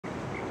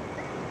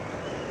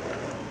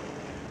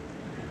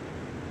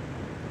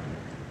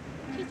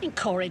think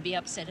Corey'd be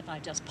upset if I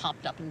just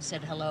popped up and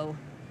said hello.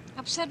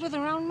 Upset with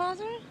her own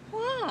mother?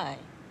 Why?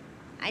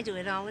 I do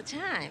it all the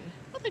time.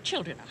 Well, the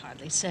children are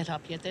hardly set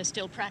up yet. They're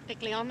still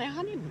practically on their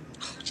honeymoon.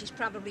 Oh, she's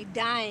probably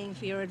dying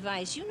for your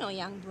advice. You know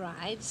young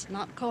brides.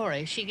 Not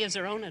Corey. She gives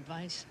her own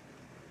advice.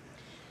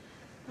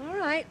 All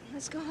right,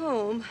 let's go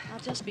home. I'll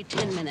just be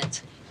 10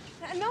 minutes.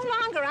 No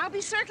longer. I'll be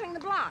circling the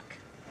block.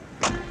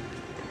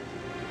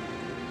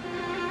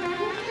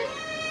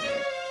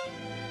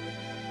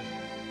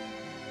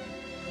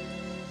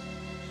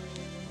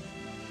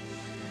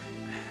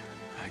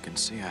 I can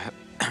see I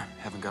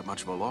haven't got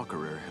much of a law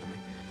career ahead of me.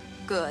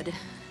 Good.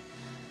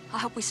 I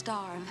hope we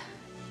starve.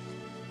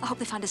 I hope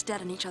they find us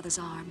dead in each other's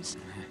arms.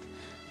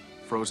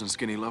 Frozen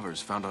skinny lovers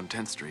found on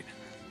 10th Street.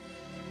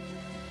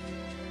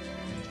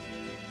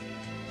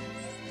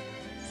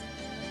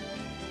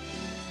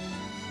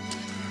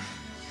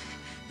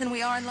 Then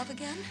we are in love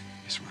again?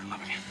 Yes, we're in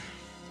love again.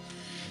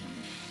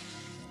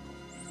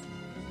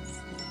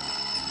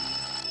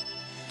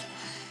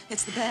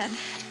 It's the bed.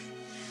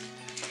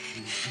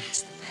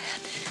 It's the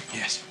bed.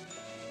 Yes.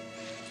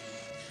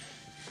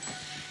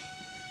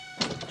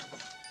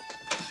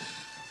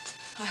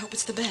 I hope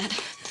it's the bed.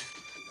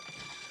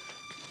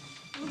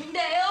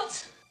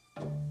 Bloomingdale's!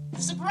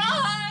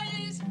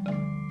 Surprise!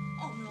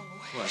 Oh, no.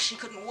 What? She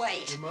couldn't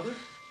wait. Your mother?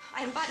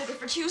 I invited her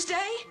for Tuesday.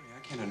 I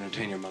can't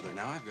entertain your mother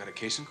now. I've got a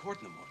case in court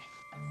in the morning.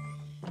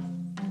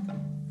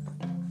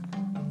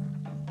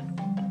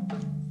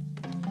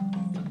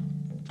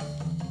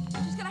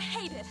 She's gonna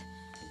hate it.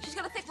 She's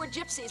gonna think we're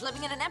gypsies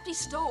living in an empty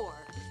store.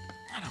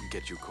 I don't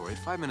get you, Corey.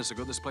 5 minutes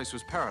ago, this place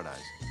was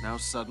paradise. Now,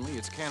 suddenly,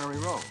 it's Cannery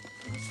Row.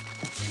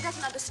 She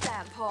doesn't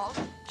understand, Paul.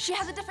 She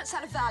has a different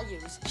set of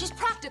values. She's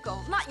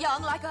practical, not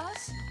young like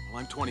us. Well,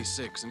 I'm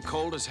 26 and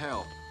cold as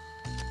hell.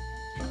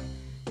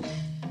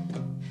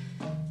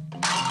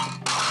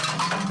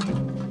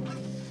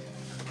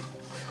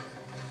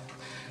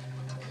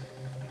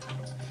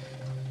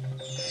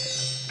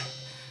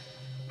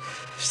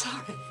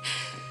 Sorry.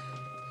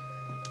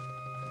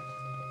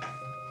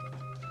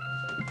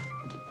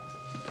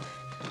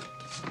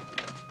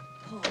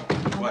 Paul,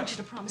 I want you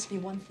to promise me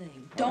one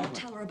thing. Don't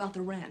tell her about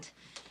the rent.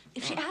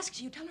 If she asks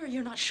you, tell her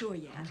you're not sure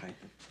yet. Okay.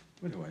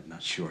 What do I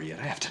not sure yet?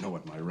 I have to know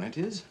what my rent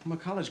is. I'm a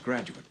college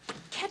graduate.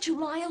 Can't you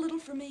lie a little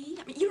for me?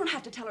 I mean, you don't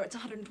have to tell her it's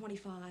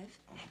 125.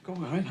 Oh, go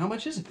on. How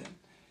much is it then?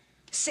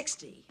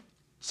 60.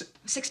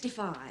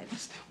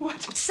 65. What?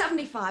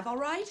 75, all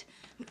right?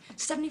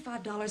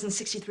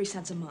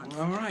 $75.63 a month.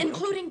 All right.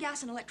 Including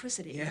gas and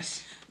electricity.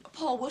 Yes.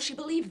 Paul, will she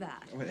believe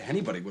that? Well,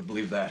 anybody would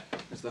believe that.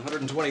 It's the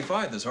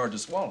 125 that's hard to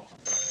swallow.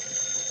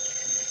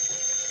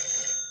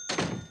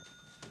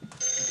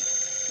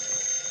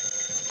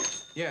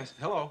 Yes,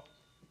 hello.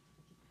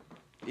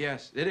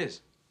 Yes, it is.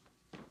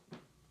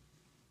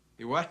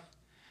 You what?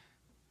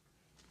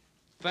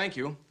 Thank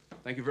you.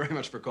 Thank you very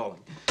much for calling.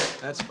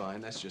 That's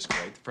fine. That's just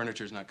great. The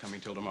furniture's not coming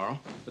till tomorrow,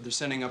 but they're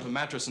sending up a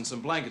mattress and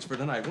some blankets for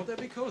tonight. Won't that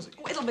be cozy?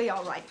 Oh, it'll be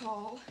all right,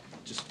 Paul.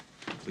 Just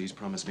please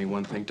promise me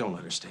one thing. Don't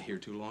let her stay here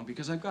too long,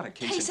 because I've got a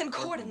case in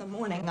court in the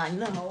morning, I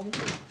know.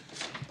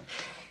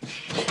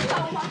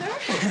 Hello, Mother.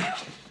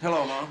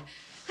 Hello, Mom.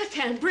 I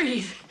can't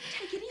breathe.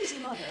 Take it easy,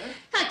 Mother.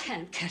 I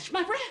can't catch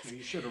my breath.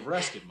 You should have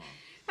rested, Mom.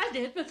 I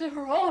did, but there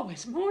were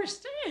always more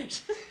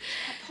stairs.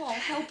 Paul,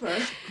 help her.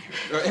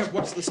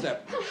 What's the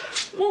step?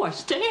 More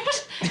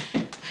stairs?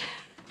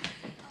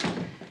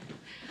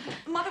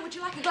 Mother, would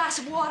you like a glass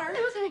of water?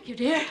 Oh, thank you,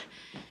 dear.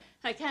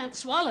 I can't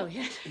swallow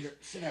yet. Here,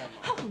 sit down,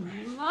 Mom. Oh,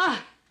 my.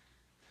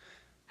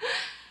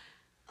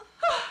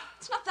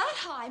 It's not that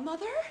high,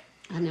 Mother.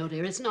 I know,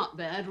 dear, it's not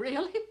bad,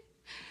 really.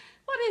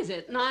 What is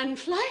it, 9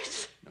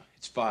 flights? No,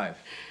 it's 5.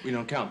 We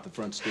don't count the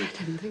front stoop.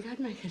 I didn't think I'd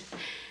make it.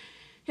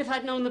 If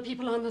I'd known the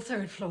people on the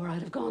 3rd floor,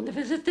 I'd have gone to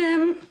visit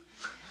them.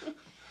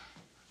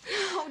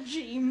 Oh,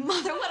 gee,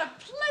 Mother, what a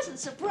pleasant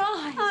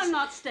surprise. I'm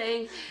not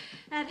staying.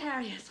 Aunt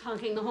Harriet's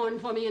honking the horn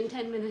for me in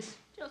 10 minutes.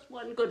 Just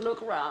one good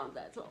look around,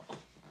 that's all.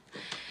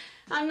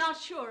 I'm not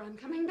sure I'm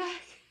coming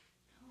back.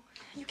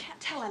 You can't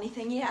tell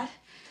anything yet.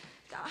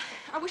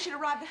 I wish you'd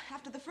arrived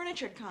after the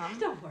furniture had come.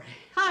 Don't worry.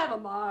 I have a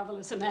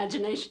marvelous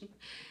imagination.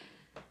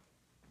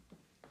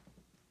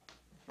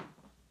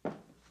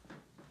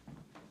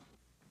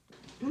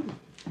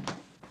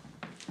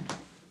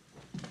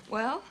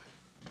 Well?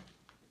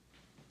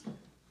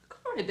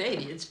 Corey,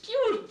 baby, it's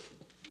beautiful.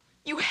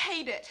 You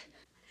hate it.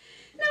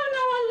 No,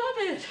 I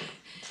love it.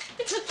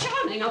 It's a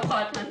charming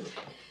apartment.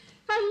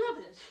 I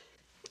love it.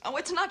 Oh,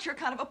 it's not your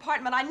kind of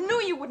apartment. I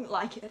knew you wouldn't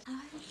like it.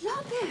 I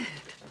love it.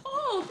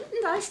 Oh,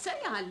 didn't I say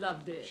I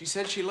loved it? She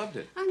said she loved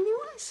it. I knew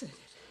I said it.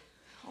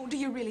 Oh, do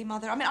you really,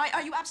 Mother? I mean,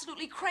 are you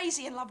absolutely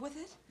crazy in love with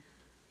it?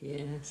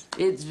 Yes,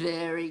 it's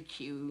very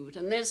cute,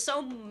 and there's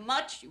so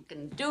much you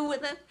can do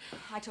with it.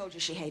 I told you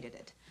she hated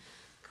it.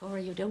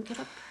 Corey, you don't give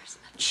a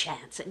person a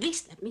chance. At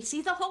least let me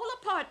see the whole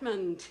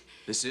apartment.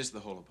 This is the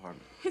whole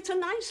apartment. It's a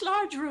nice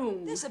large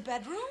room. There's a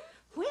bedroom?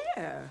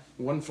 Where?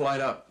 1 flight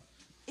up.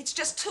 It's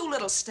just 2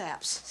 little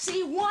steps.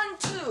 See, 1,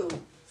 2,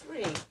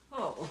 3.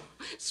 Oh,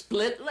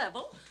 split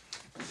level.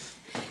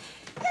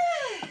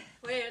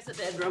 Well, Where's the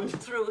bedroom?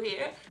 Through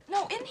here?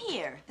 No, in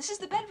here. This is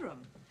the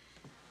bedroom.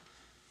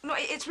 No,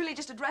 it's really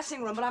just a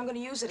dressing room, but I'm going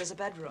to use it as a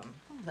bedroom.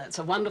 Oh, that's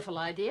a wonderful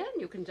idea.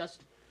 You can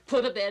just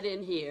put a bed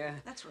in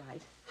here. That's right.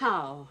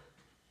 How?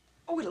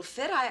 Oh, it'll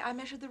fit. I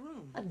measured the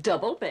room. A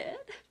double bed?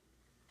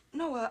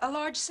 No, a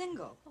large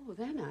single. Oh,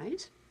 they're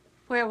nice.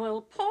 Where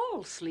will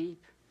Paul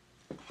sleep?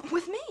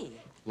 With me.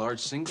 Large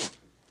single.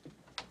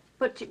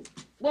 But you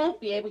won't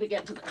be able to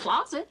get to the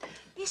closet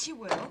Yes, you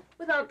will.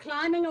 without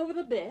climbing over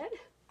the bed.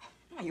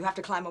 No, you have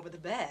to climb over the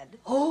bed.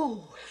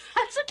 Oh,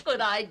 that's a good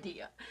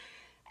idea.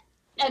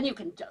 And you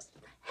can just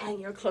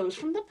hang your clothes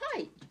from the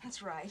pipe.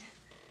 That's right.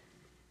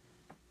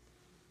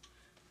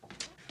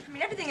 I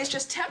mean, everything is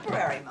just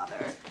temporary,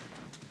 Mother.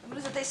 What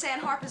is it they say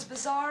in Harper's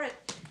Bazaar?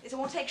 It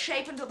won't take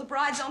shape until the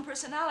bride's own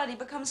personality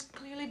becomes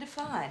clearly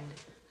defined.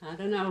 I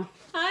don't know.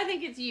 I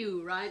think it's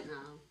you right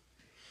now.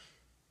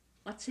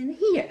 What's in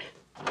here?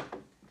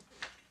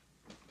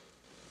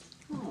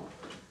 Oh,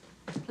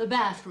 the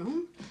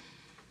bathroom.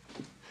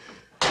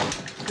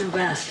 The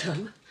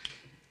bathtub.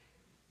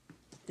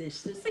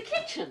 This is the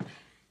kitchen.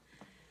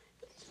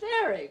 It's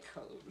very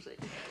cozy.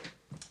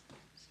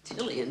 It's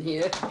chilly in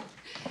here.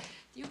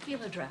 Do you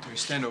feel a draft? We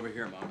stand over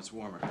here, Mom. It's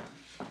warmer.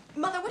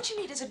 Mother, what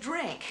you need is a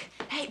drink.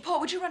 Hey, Paul,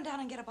 would you run down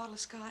and get a bottle of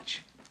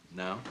scotch?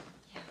 Now?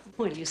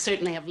 Well, you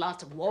certainly have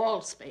lots of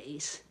wall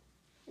space.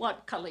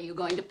 What color are you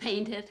going to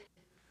paint it?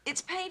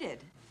 It's painted.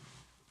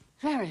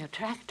 Very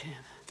attractive.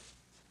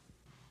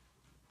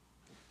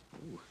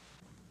 Ooh.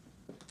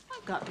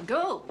 I've got to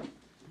go.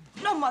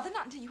 No, Mother,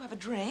 not until you have a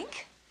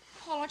drink.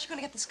 Paul, aren't you going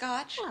to get the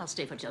scotch? Well, I'll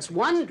stay for just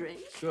one drink.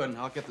 Good, and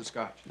I'll get the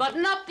scotch.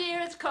 Button up, dear,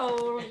 it's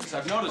cold. Yes,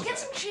 I've noticed Get that.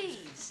 some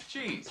cheese.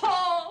 Cheese.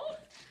 Paul!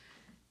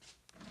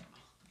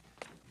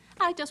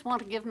 I just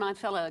want to give my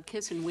fella a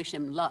kiss and wish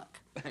him luck.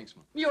 Thanks,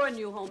 Mom. Your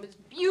new home is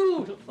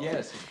beautiful.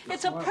 Yes.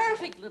 It's a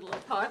perfect little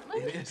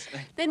apartment. It is.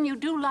 Then you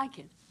do like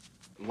it.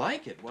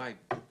 Like it? Why,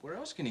 where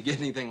else can you get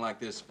anything like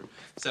this for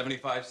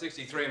 75,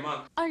 63 a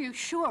month? Are you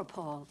sure,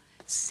 Paul?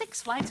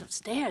 6 flights of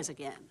stairs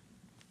again.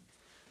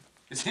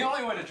 It's the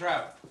only way to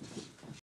travel.